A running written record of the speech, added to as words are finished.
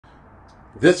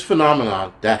This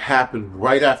phenomenon that happened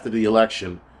right after the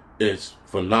election is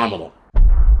phenomenal.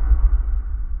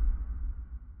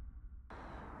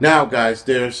 Now, guys,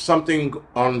 there's something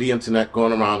on the internet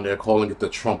going around there calling it the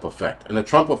Trump effect. And the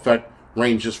Trump effect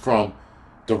ranges from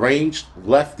deranged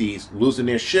lefties losing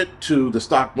their shit to the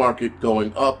stock market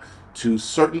going up to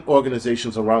certain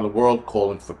organizations around the world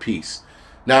calling for peace.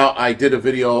 Now, I did a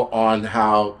video on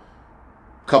how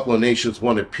a couple of nations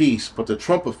wanted peace, but the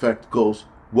Trump effect goes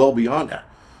well beyond that.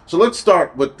 So let's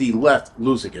start with the left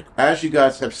losing it. As you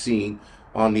guys have seen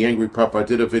on the Angry Prep, I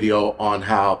did a video on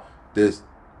how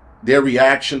their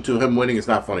reaction to him winning is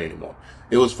not funny anymore.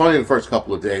 It was funny the first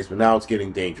couple of days, but now it's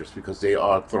getting dangerous because they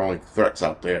are throwing threats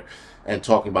out there and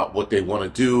talking about what they want to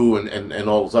do and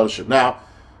all this other shit. Now,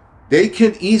 they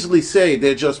can easily say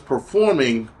they're just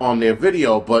performing on their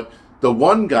video, but the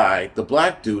one guy, the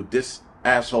black dude, this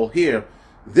asshole here,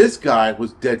 this guy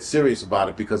was dead serious about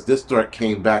it because this threat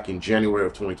came back in January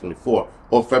of 2024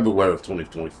 or February of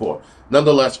 2024.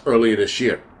 Nonetheless, earlier this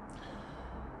year.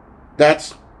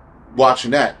 That's watching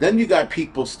that. Then you got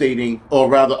people stating, or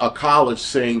rather a college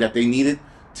saying that they needed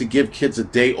to give kids a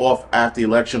day off after the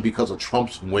election because of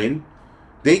Trump's win.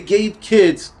 They gave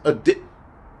kids a day.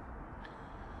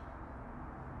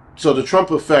 So the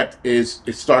Trump effect is,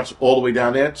 it starts all the way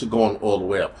down there to going all the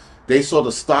way up. They saw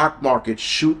the stock market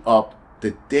shoot up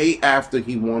the day after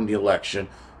he won the election.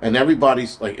 And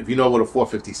everybody's like, if you know what a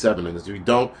 457 is, if you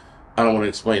don't, I don't want to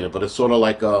explain it, but it's sort of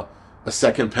like a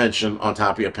second pension on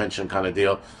top of your pension kind of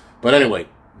deal. But anyway,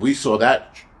 we saw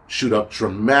that shoot up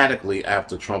dramatically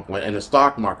after Trump went, and the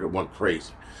stock market went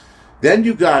crazy. Then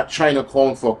you got China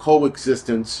calling for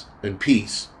coexistence and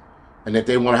peace, and that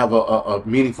they want to have a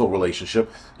meaningful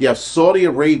relationship. You have Saudi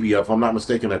Arabia, if I'm not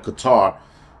mistaken, and Qatar,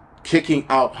 kicking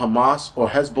out Hamas or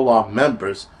Hezbollah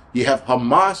members. You have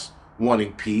Hamas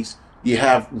wanting peace. You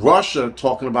have Russia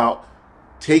talking about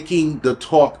taking the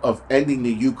talk of ending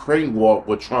the Ukraine war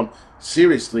with Trump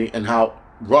seriously and how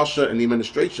Russia and the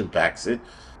administration backs it.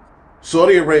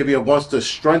 Saudi Arabia wants to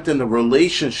strengthen the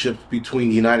relationships between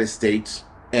the United States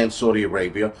and Saudi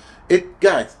Arabia.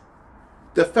 Guys,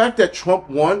 the fact that Trump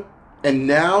won and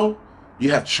now you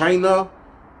have China,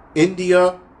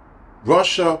 India,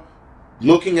 Russia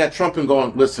looking at Trump and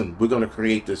going, listen, we're going to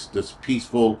create this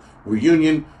peaceful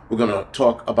reunion. We're going to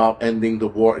talk about ending the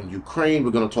war in Ukraine.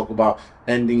 We're going to talk about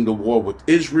ending the war with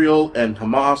Israel and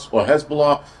Hamas or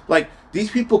Hezbollah. Like, these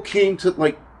people came to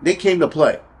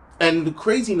play. And the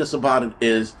craziness about it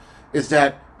is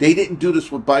that they didn't do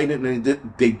this with Biden,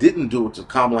 and they didn't do it to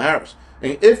Kamala Harris.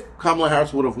 And if Kamala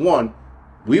Harris would have won,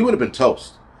 we would have been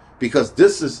toast. Because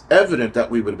this is evident that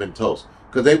we would have been toast.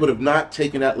 Because they would have not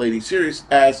taken that lady serious,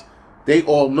 as they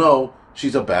all know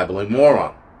she's a babbling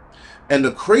moron. And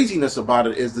the craziness about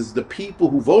it is the people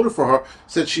who voted for her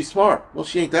said she's smart. Well,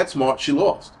 she ain't that smart. She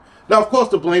lost. Now, of course,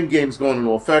 the blame game is going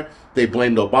into effect. They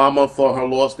blamed Obama for her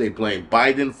loss. They blamed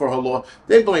Biden for her loss.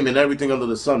 They blaming everything under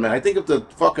the sun, man. I think if the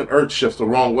fucking earth shifts the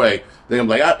wrong way, they're going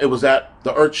to be like, it was that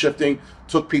the earth shifting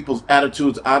took people's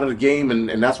attitudes out of the game,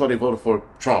 and that's why they voted for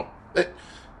Trump.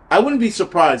 I wouldn't be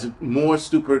surprised if more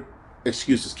stupid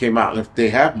excuses came out. And if they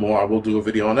have more, I will do a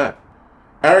video on that.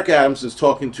 Eric Adams is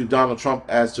talking to Donald Trump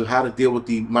as to how to deal with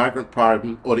the migrant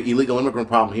problem or the illegal immigrant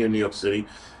problem here in New York City.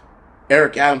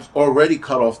 Eric Adams already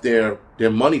cut off their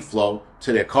money flow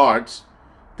to their cards,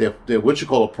 their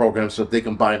programs, so that they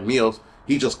can buy meals.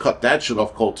 He just cut that shit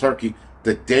off cold turkey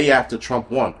the day after Trump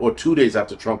won, or 2 days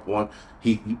after Trump won.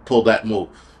 He pulled that move.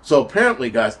 So apparently,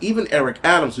 guys, even Eric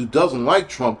Adams, who doesn't like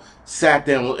Trump, sat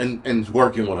down and is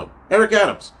working with him. Eric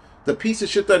Adams, the piece of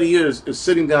shit that he is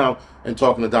sitting down and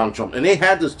talking to Donald Trump. And they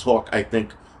had this talk, I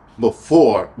think,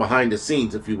 before, behind the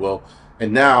scenes, if you will,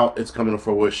 and now it's coming to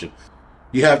fruition.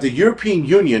 You have the European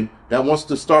Union that wants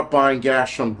to start buying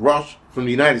gas from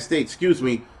the United States,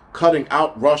 cutting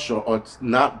out Russia or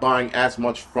not buying as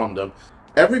much from them.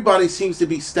 Everybody seems to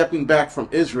be stepping back from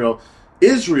Israel.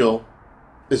 Israel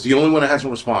is the only one that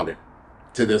hasn't responded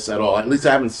to this at all. At least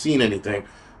I haven't seen anything.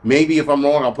 Maybe if I'm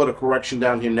wrong, I'll put a correction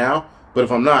down here now. But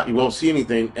if I'm not, you won't see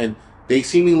anything. And they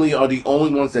seemingly are the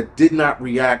only ones that did not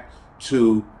react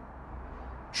to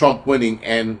Trump winning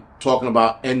and talking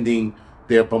about ending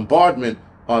their bombardment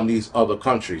on these other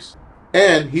countries.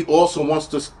 And he also wants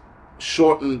to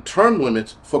shorten term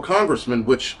limits for congressmen,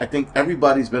 which I think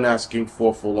everybody's been asking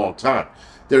for a long time.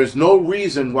 There is no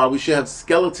reason why we should have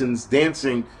skeletons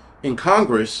dancing in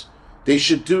Congress. They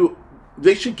should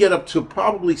get up to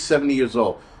probably 70 years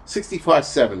old, 65,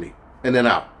 70, and then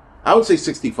out. I would say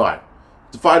 65.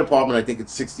 The fire department, I think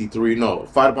it's 63. No,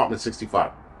 fire department is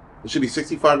 65. It should be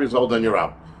 65 years old, then you're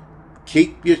out.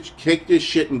 Take your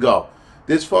shit and go.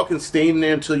 This fucking staying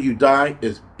there until you die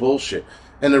is bullshit.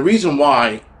 And the reason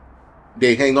why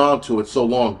they hang on to it so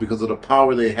long because of the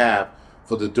power they have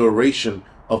for the duration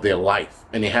of their life.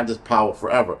 And they have this power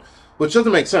forever. Which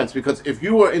doesn't make sense, because if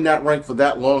you were in that rank for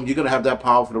that long, you're going to have that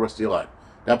power for the rest of your life.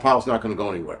 That power's not going to go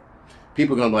anywhere.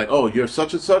 People are going to be like, oh, you're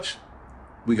such and such?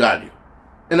 We got you.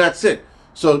 And that's it.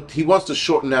 So he wants to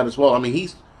shorten that as well. I mean,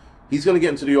 he's going to get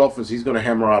into the office. He's going to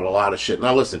hammer out a lot of shit.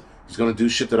 Now, listen, he's going to do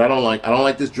shit that I don't like. I don't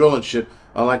like this drilling shit.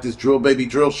 I don't like this drill baby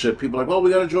drill shit. People are like, well,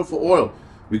 we got to drill for oil.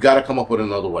 We got to come up with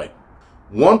another way.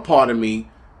 One part of me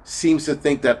seems to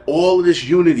think that all of this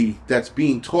unity that's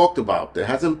being talked about, that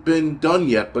hasn't been done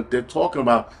yet, but they're talking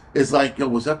about, is like, yo,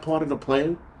 was that part of the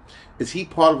plan? Is he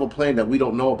part of a plan that we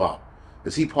don't know about?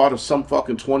 Is he part of some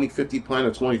fucking 2050 plan or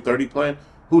 2030 plan?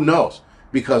 Who knows?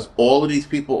 Because all of these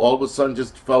people all of a sudden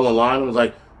just fell in line and was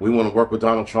like, we want to work with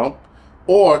Donald Trump?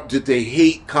 Or did they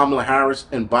hate Kamala Harris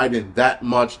and Biden that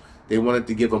much they wanted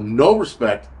to give them no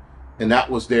respect, and that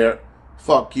was their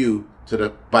fuck you to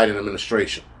the Biden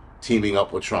administration, teaming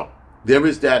up with Trump? There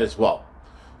is that as well.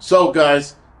 So,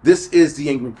 guys, this is the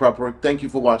Angry Prepper. Thank you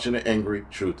for watching the Angry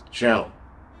Truth channel.